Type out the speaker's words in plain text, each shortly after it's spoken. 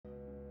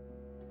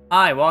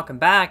Hi, welcome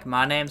back.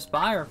 My name's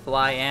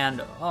Firefly,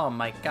 and oh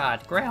my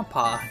god,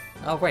 Grandpa.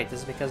 Oh wait,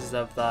 this is because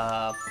of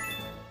the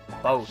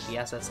boat, the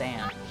SS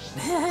Anne.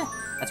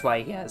 That's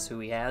why he has who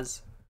he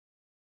has.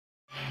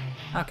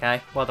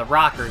 Okay, well the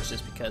rocker is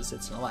just because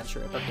it's an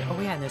electric. Okay.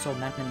 Oh yeah, and there's old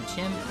men in the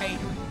gym, right?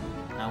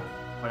 No,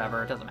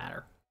 whatever, it doesn't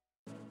matter.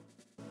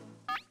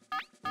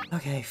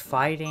 Okay,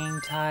 fighting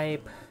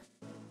type.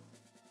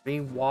 3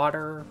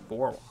 water,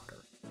 4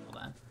 water. Hold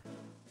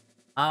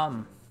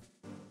on.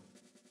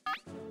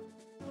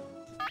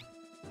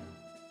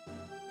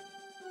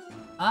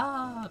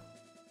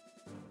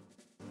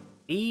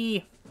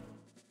 B,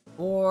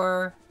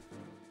 4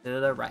 to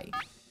the right.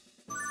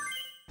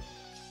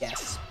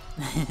 Yes.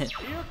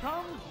 Here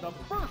comes the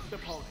first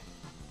opponent.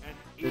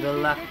 To the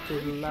left,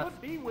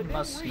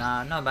 must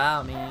not know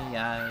about me,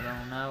 I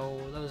don't know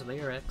those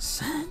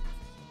lyrics.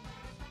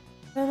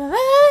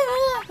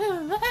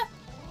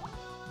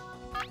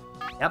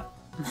 Yep.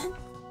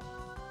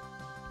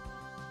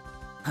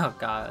 Oh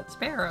god,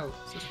 Sparrow,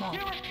 so small.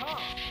 Here it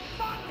comes,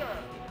 Thunder!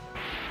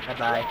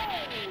 Bye-bye.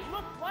 Whoa,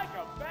 looks like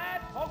a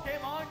bad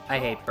Pokémon. I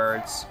hate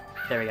birds.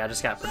 There we go,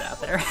 just gotta put it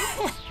out there.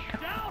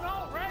 Down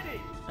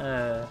already!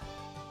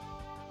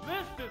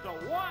 This is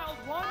a wild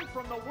one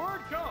from the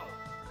word go.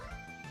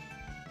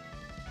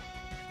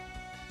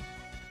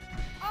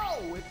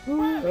 Oh, it's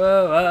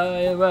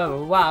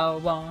Wow,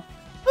 wow.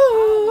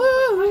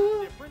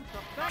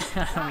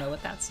 I don't know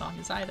what that song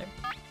is either.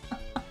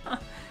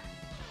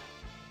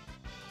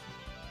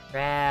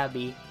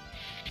 Krabby.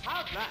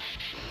 How's that?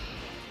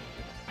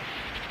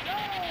 No,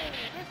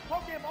 this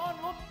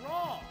Pokemon looks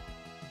wrong.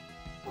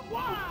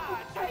 Wow,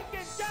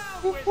 taken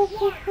down with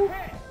one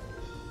hit.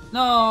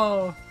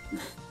 No.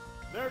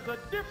 There's a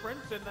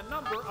difference in the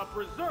number of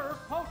reserve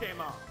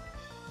Pokemon.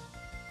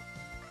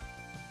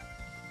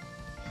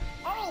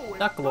 Oh,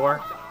 Duck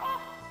lore.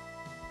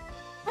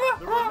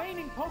 The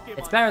remaining Pokemon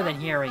It's better than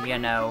hearing, you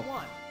know,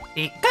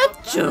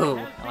 Pikachu!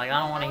 Like, I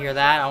don't want to hear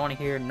that. I want to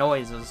hear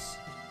noises.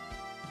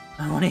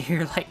 I want to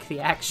hear, like, the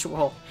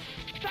actual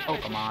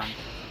Pokemon.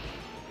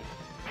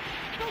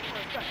 Super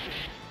effective.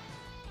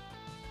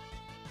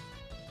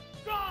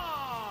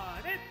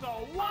 Gone! It's a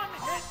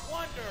one-hit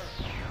wonder.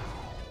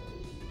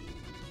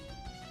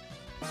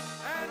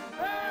 And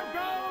there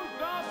goes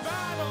the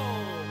battle.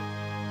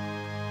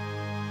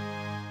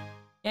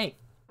 Yay.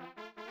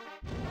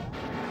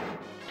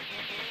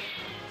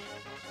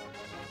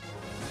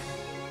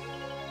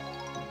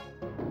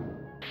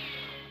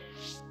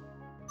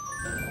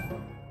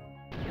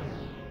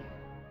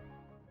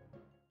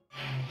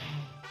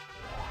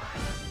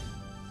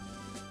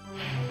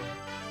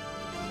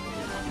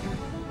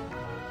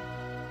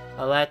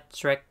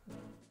 Electric.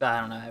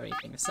 I don't have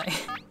anything to say.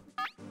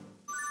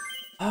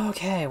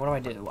 Okay, what do I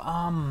do?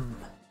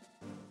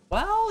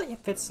 Well,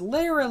 if it's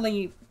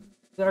literally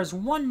there's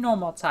one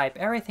normal type,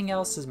 everything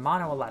else is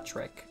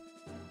mono-electric.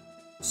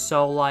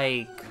 So,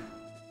 like,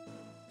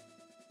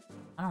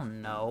 I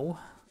don't know.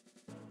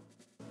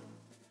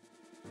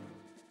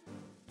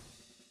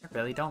 I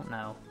really don't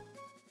know.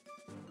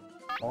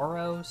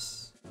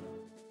 Oros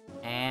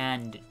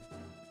and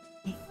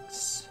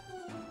Inks.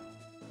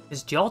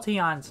 Because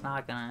Jolteon's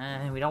not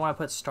gonna... we don't want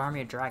to put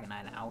Starmie or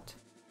Dragonite out.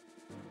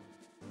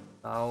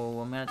 So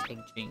I'm gonna take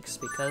Jinx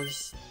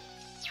because...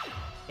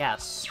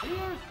 yes. Here's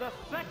the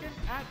second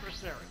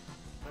adversary.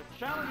 The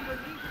challenger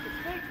needs to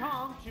stay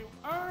calm to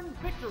earn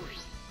victory.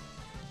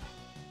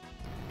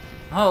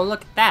 Oh,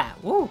 look at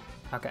that! Woo!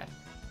 Okay.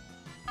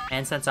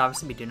 And since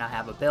obviously we do not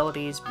have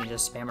abilities, we can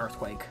just spam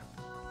Earthquake.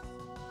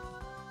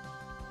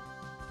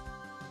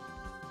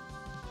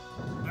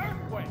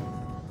 Earthquake!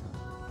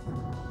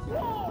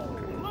 Whoa!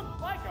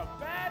 Looks like a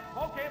bad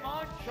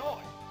Pokemon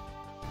choice.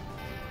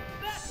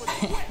 That was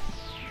quick!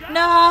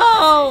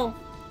 No!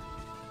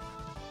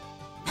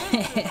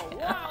 This is a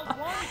wild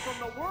one from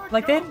the word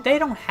Like, go. they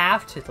don't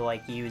have to,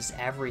 like, use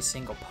every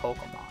single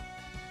Pokemon.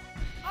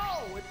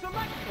 Oh, it's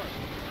electric!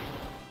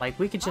 Like,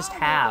 we could just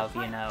have,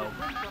 you know,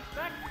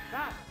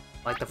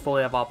 like the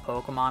fully evolved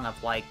Pokemon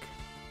of, like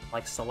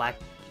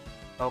select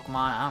Pokemon,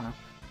 I don't know.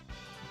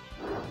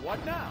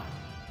 What now?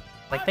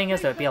 Like, thing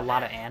is, there'd be a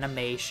lot of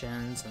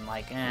animations and,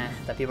 like,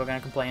 that people are gonna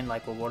complain,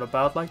 like, well, what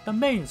about, like, the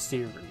main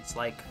series?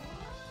 Like,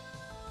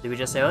 do we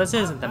just say, oh, this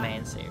isn't the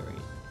main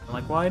series? I'm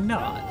like, why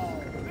not?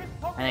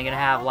 And they're gonna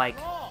have, like,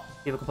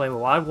 people complain,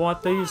 well, I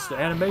want these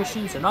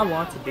animations and I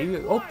want to be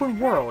open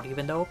world,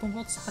 even though open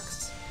world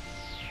sucks.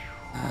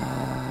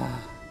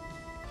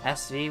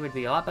 SV would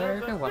be a lot better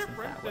if it wasn't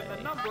that way.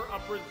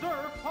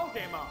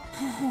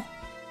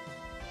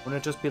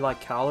 Wouldn't it just be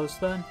like Kalos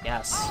then?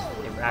 Yes,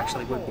 it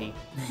actually would be.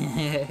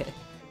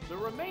 The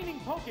remaining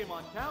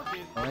Pokemon count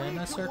is In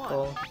a 3-1.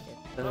 circle,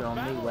 it's the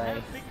only battle way.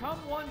 has become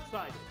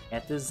one-sided.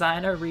 Can't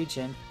design a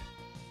region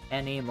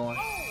anymore.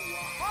 Oh, a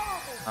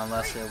horrible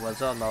Unless break. it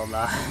was a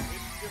Lola.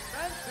 Its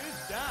defense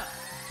is down.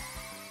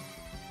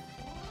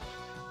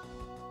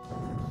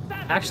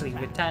 Savage Actually,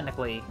 attack. we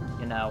technically,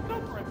 you know,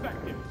 Super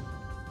effective.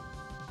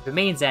 if it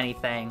means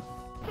anything,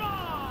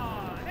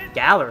 Gone. It's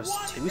Galar's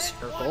one 2 hit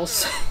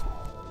circles.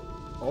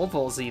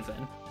 Ovals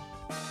even.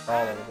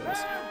 all of the rules.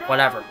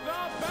 Whatever.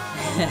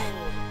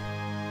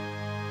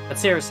 But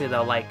seriously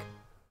though, like,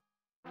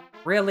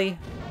 really?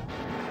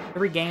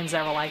 3 games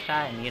that were like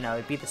that, and you know,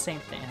 it'd be the same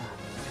thing.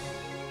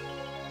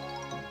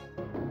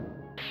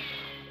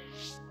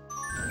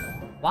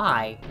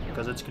 Why?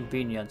 Because it's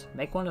convenient.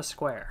 Make one a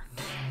square.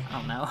 I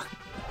don't know.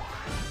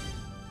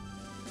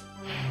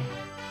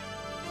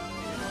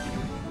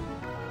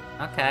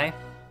 Okay.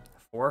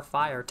 4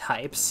 fire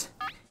types.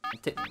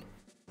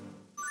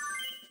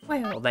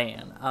 Well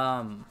then,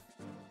 Army,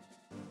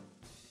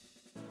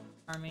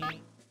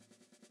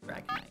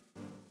 Dragonite.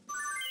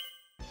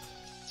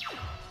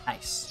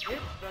 Nice.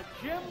 It's the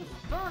gym's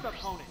 3rd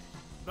opponent.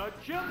 The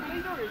gym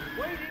leader is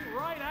waiting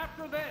right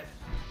after this.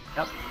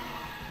 Yep.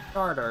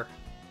 Starter.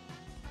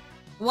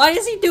 Why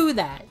does he do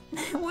that?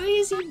 Why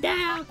is he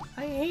down?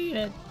 I hate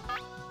it.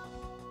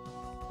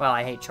 Well,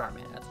 I hate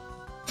Charmander.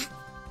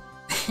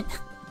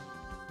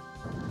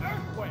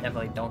 Earthquake.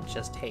 Definitely don't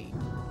just hate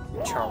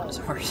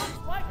Charizard. Looks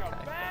like a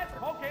Okay. bad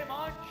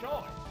Pokemon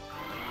choice.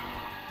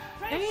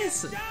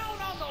 Yes. Take it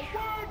down on the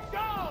word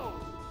go.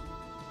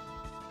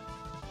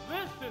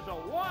 This is a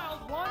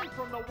wild one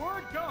from the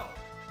word go.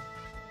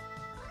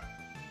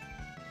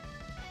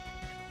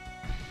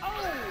 Oh,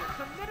 it's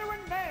a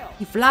Nidoran male.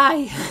 You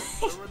fly.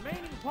 The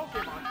remaining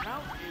Pokemon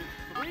count is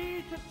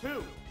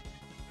 3-2.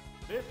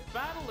 This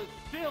battle is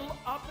still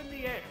up in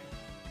the air.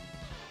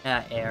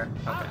 Air.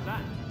 How's Okay.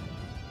 that?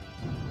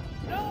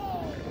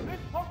 No, this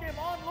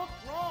Pokemon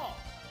looks wrong.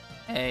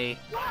 Hey,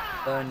 Wow,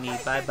 Bunny.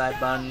 take Bye it bye, down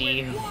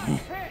Bunny. with one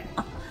hit.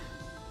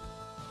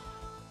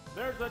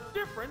 There's a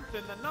difference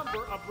in the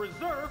number of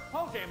reserve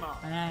Pokemon.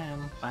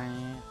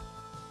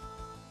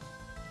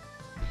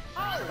 Oh,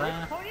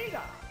 it's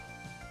Ponyta.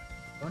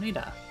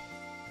 Bonita.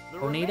 The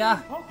Ponyta? remaining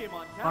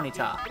Pokemon count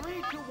Ponyta. is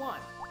 3-1.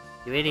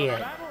 You The idiot.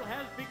 battle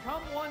has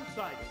become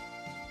one-sided.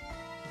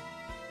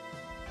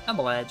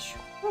 Double edge.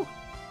 Whew.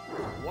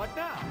 What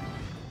now?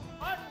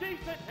 A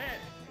decent hit.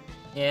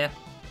 Yeah.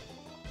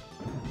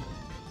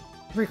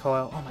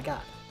 Recoil. Oh my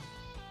god.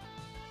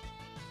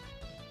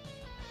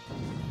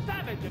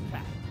 Savage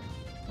attack.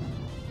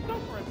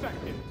 Super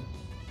effective.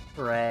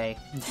 Hooray.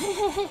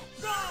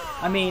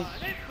 I mean,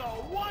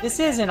 this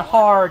isn't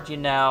hard, you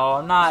know.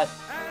 I'm not.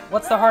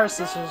 What's the hardest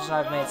decision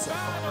I've made so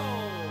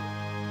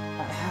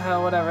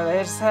far? Whatever. They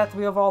just have to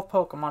be evolved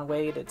Pokemon.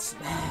 Wait, it's.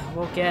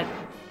 We'll get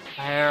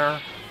there.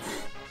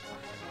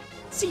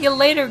 See you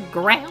later,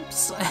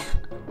 Gramps.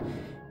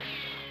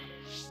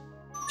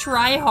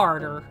 Try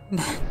harder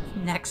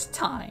next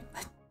time.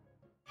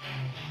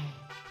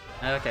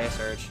 Okay,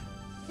 Surge.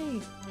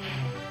 Hey.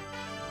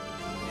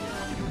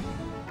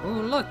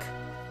 Ooh, look.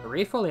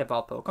 3 fully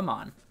evolved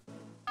Pokemon.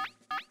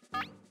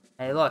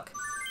 Hey, look.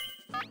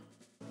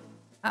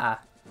 Ah.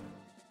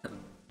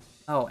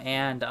 Oh,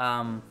 and,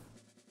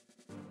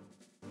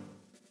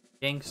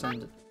 Jinx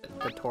and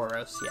the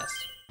Tauros,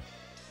 yes.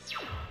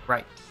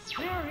 Right.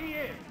 Here he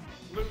is,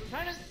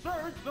 Lieutenant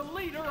Surge, the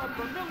leader of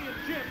Vermilion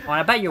Gym. Well,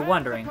 I bet you're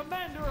wondering,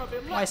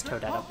 Why is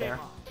Toadette up there?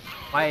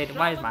 Why is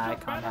my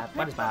icon have,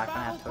 why does my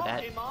icon have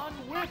Toadette?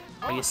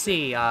 Well, you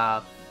see,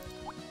 go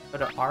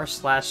to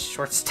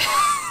r/shortstacks.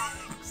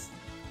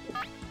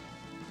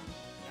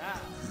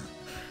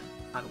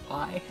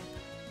 Why?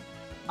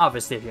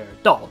 Obviously, if you're an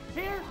adult.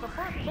 Here's the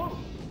first move.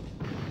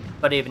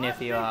 But even if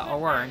you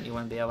weren't, you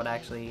wouldn't be able to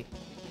actually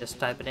just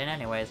type it in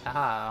anyways.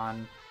 Haha,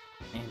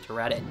 into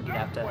Reddit. You'd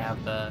have to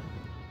have the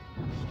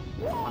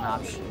one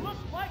option. Looks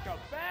like a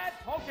bad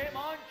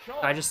Pokemon choice.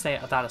 I just say I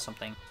thought of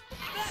something.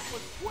 That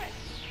was quick.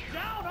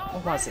 Down already.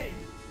 What was it?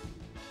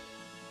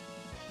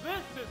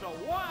 This is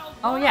a wild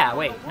Oh one yeah, from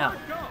wait, the no. word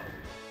go.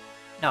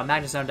 No,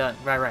 Magnezone done.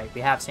 Right.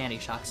 We have Sandy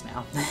Shocks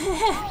now.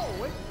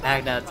 Oh, it's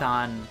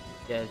Magneton,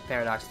 the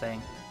Paradox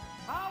thing.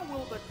 How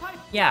will the type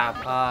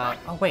Yeah,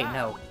 oh wait,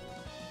 no.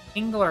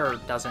 Kingler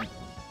doesn't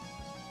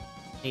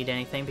need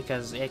anything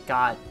because it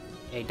got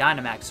a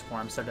Dynamax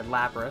form, so did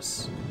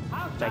Lapras.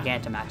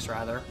 Gigantamax,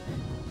 rather.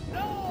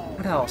 No,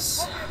 What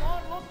else?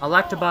 Pokemon looks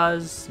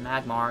Electabuzz,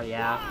 Magmar,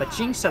 yeah, but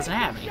Jinx doesn't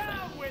have anything.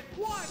 down with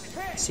one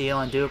hit. Seal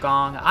and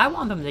Dugong. I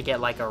want them to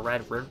get like a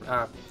There's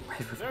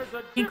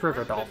a Pink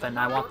River difference in the Dolphin.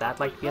 I want that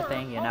like to be a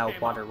thing, you know,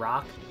 Pokemon. Water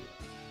Rock.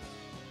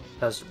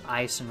 Because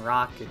Ice and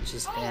Rock, it's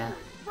just, eh.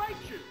 Oh,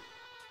 Raichu.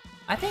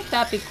 I think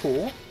that'd be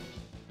cool.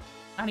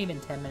 Not even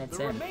 10 minutes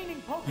The in.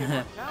 remaining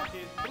Pokemon count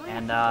is 3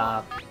 And,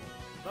 to 1.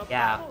 The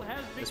yeah, battle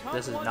has become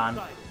this is done.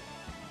 one-sided.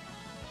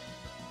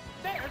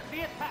 There's the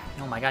attack.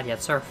 Oh my god, you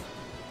had Surf.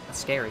 That's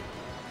scary.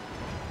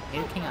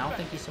 King, I don't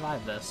think you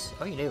survived this.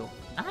 Oh, you do.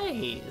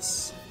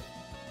 Nice!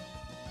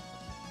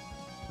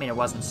 I mean, it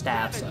wasn't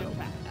stab, so,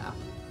 yeah.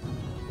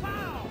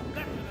 Wow,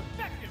 that's an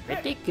effective hit.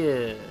 Pretty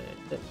good.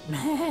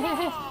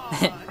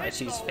 Ah,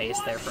 Raichu's it's a face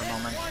there for a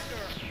moment.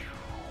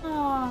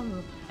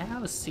 one-hit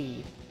Have a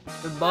seat.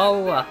 The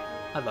boa.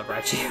 I love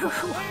Raichu.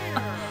 wonder.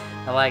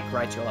 I like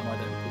Raichu a lot more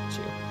than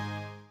Pikachu.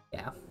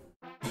 Yeah.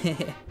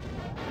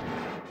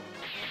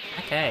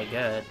 Okay,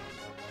 good.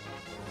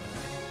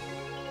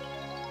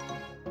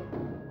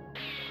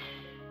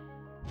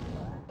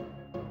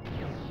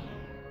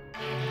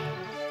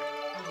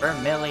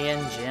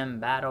 Vermilion Gym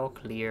battle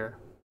clear.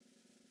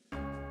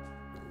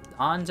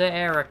 On to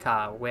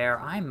Erica, where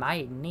I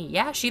might need...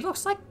 Yeah, she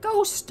looks like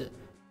Ghost!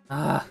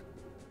 Ugh.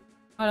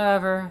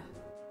 Whatever.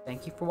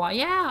 Thank you for watching.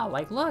 Yeah,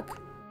 like, look.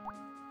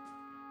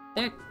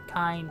 They're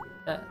kind...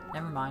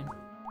 never mind.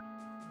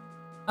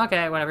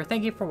 Okay, whatever.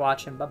 Thank you for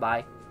watching.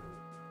 Bye-bye.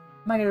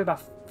 What am I gonna do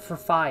about for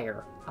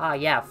fire? Ah,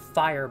 yeah,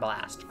 Fire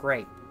Blast.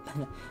 Great.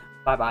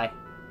 Bye-bye.